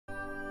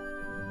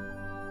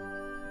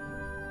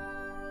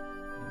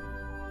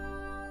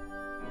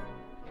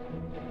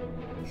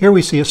Here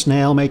we see a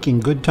snail making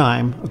good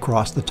time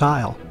across the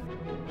tile.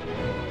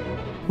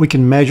 We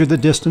can measure the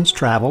distance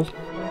traveled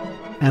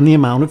and the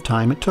amount of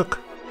time it took.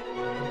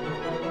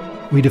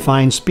 We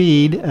define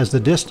speed as the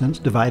distance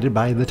divided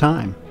by the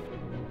time.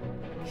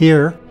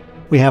 Here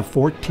we have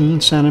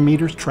 14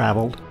 centimeters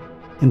traveled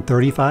in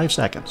 35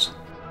 seconds.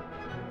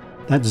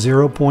 That's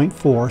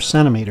 0.4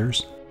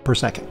 centimeters per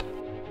second.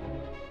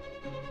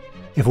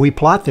 If we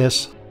plot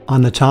this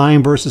on the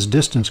time versus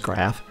distance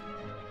graph,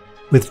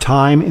 with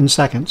time in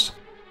seconds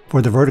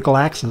for the vertical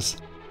axis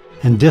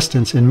and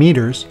distance in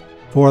meters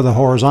for the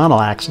horizontal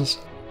axis,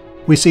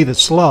 we see that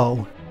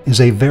slow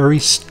is a very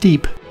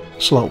steep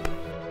slope.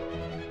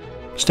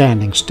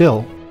 Standing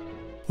still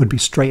would be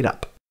straight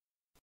up.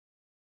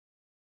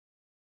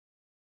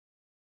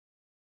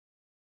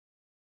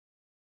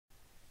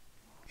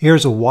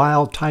 Here's a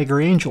wild tiger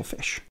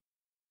angelfish.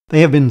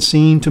 They have been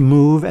seen to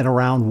move at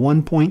around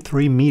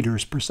 1.3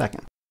 meters per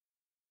second.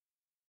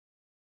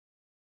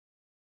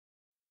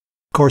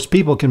 Of course,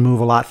 people can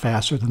move a lot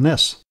faster than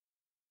this.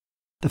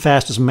 The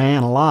fastest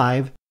man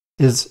alive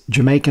is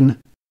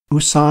Jamaican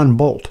Usain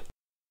Bolt,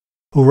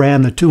 who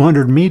ran the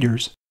 200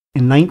 meters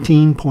in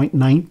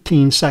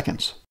 19.19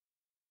 seconds,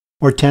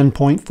 or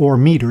 10.4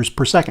 meters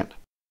per second.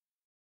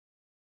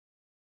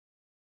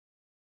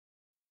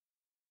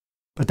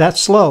 But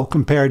that's slow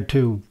compared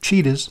to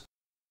cheetahs.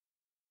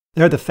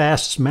 They're the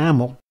fastest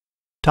mammal,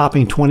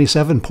 topping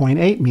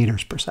 27.8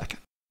 meters per second.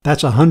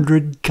 That's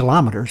 100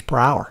 kilometers per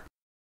hour.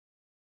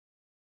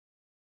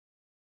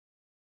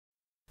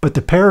 But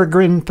the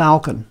peregrine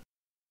falcon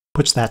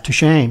puts that to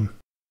shame.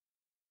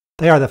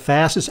 They are the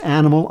fastest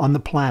animal on the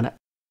planet,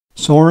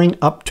 soaring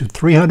up to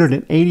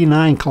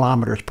 389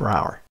 kilometers per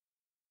hour.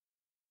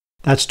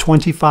 That's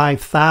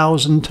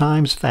 25,000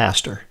 times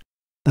faster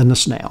than the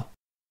snail.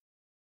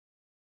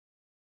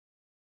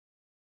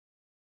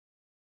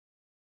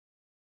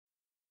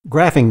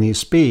 Graphing these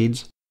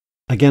speeds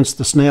against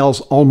the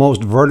snail's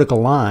almost vertical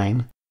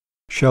line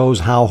shows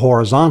how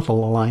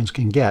horizontal the lines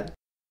can get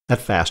at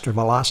faster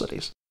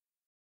velocities.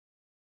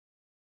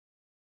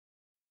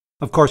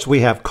 Of course,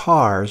 we have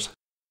cars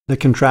that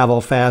can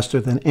travel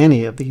faster than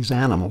any of these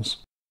animals.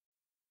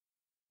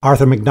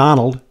 Arthur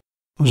McDonald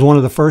was one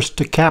of the first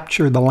to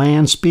capture the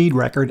land speed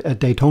record at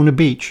Daytona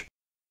Beach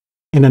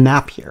in a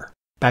Napier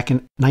back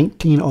in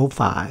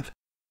 1905.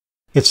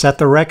 It set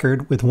the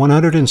record with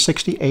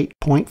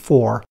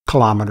 168.4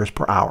 kilometers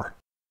per hour.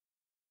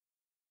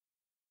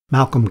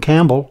 Malcolm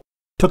Campbell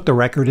took the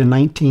record in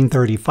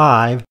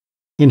 1935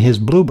 in his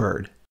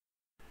Bluebird.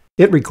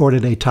 It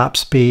recorded a top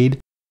speed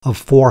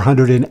of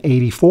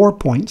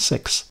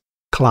 484.6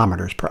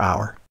 kilometers per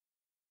hour.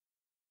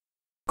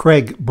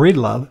 Craig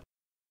Breedlove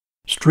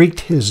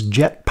streaked his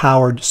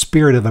jet-powered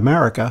Spirit of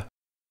America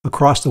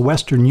across the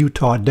western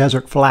Utah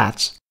desert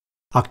flats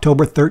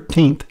October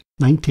 13,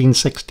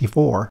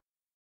 1964,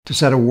 to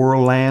set a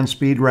world land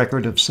speed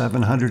record of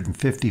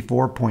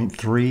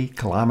 754.3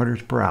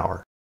 kilometers per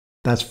hour.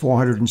 That's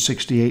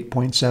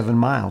 468.7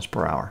 miles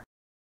per hour.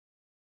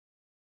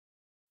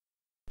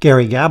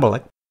 Gary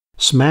Gabalick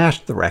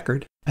smashed the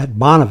record at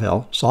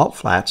Bonneville Salt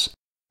Flats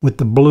with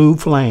the Blue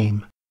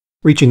Flame,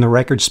 reaching the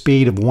record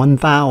speed of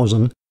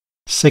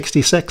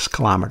 1,066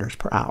 kilometers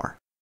per hour.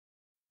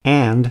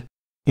 And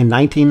in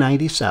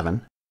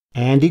 1997,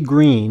 Andy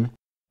Green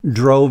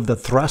drove the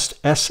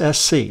Thrust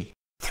SSC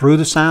through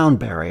the sound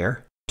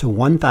barrier to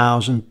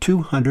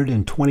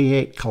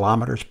 1,228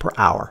 kilometers per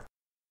hour.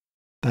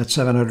 That's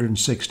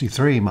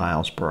 763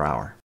 miles per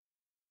hour.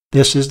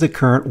 This is the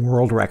current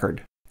world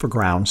record for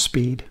ground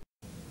speed.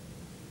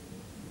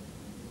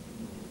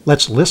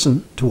 Let's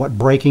listen to what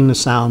breaking the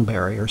sound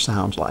barrier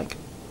sounds like.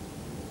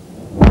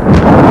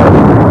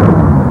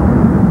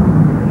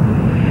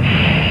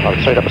 I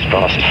would say that was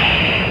fast.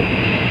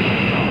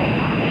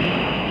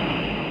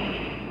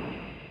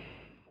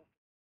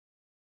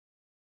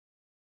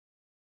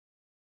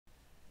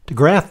 To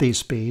graph these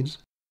speeds,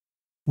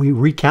 we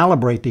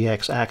recalibrate the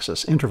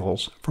x-axis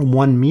intervals from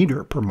 1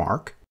 meter per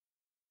mark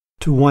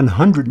to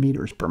 100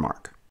 meters per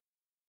mark.